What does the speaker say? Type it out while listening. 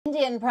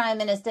Indian Prime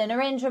Minister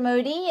Narendra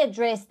Modi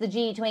addressed the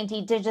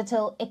G20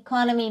 Digital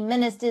Economy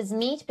Ministers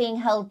meet being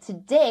held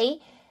today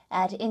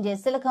at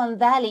India's Silicon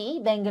Valley,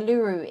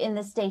 Bengaluru, in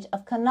the state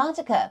of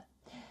Karnataka.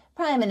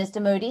 Prime Minister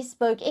Modi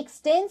spoke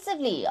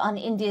extensively on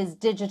India's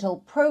digital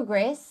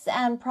progress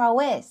and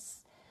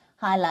prowess,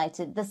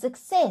 highlighted the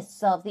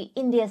success of the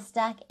India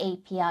Stack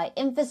API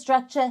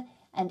infrastructure,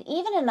 and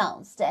even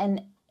announced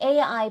an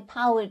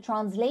AI-powered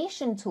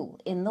translation tool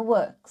in the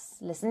works.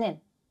 Listen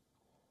in.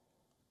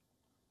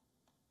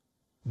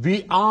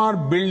 We are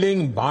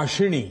building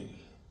Bhashini,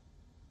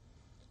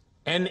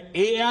 an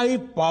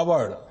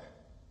AI-powered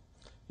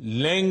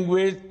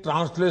language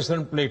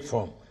translation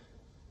platform.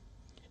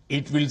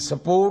 It will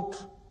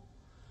support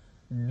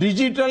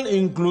digital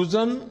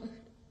inclusion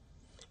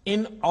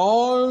in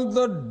all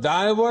the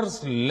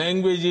diverse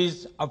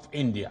languages of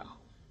India.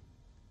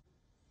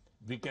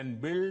 We can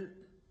build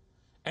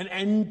an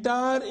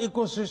entire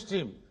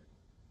ecosystem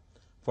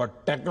for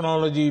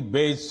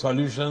technology-based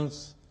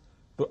solutions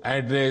to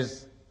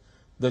address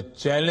the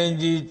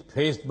challenges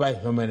faced by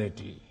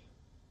humanity.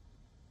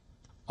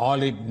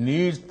 All it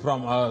needs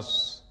from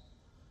us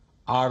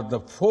are the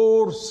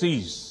 4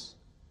 C's: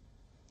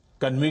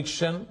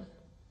 conviction,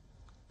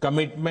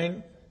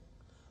 commitment,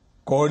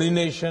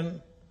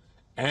 coordination,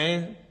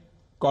 and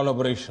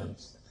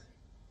collaborations.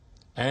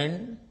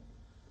 And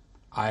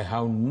I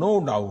have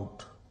no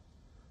doubt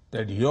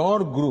that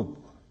your group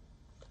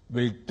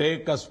will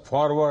take us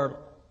forward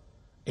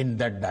in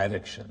that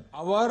direction.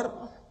 Our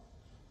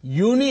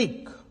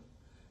unique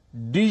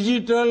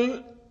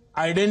digital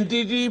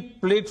identity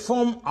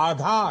platform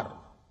Aadhaar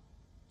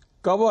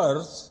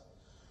covers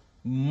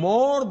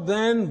more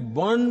than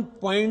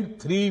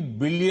 1.3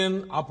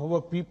 billion of our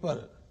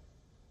people.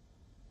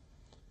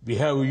 We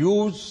have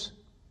used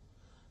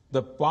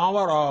the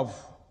power of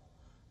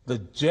the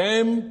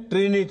GEM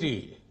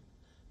Trinity,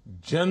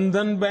 Jan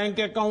Dhan bank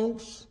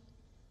accounts,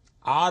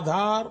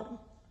 Aadhaar,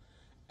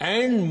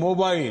 and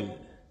mobile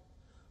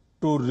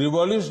to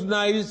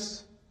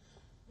revolutionize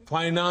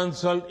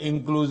financial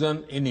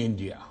inclusion in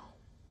India.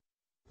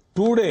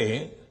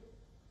 Today,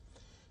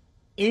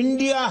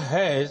 India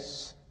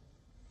has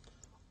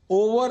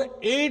over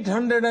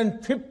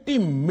 850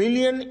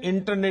 million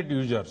internet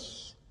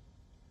users,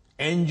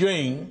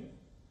 enjoying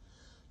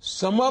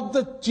some of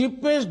the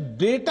cheapest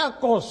data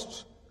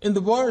costs in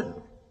the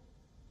world.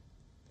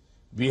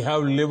 We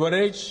have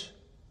leveraged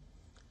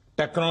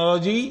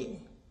technology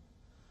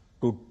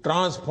to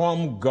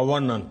transform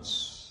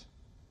governance,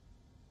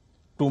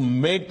 to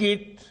make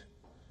it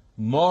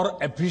more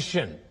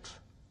efficient,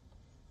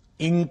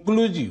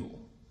 inclusive,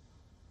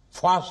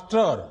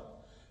 faster,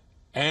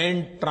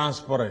 and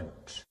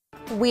transparent.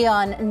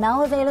 WION,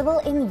 now available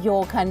in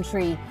your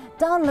country.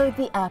 Download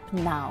the app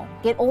now.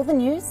 Get all the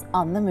news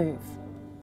on the move.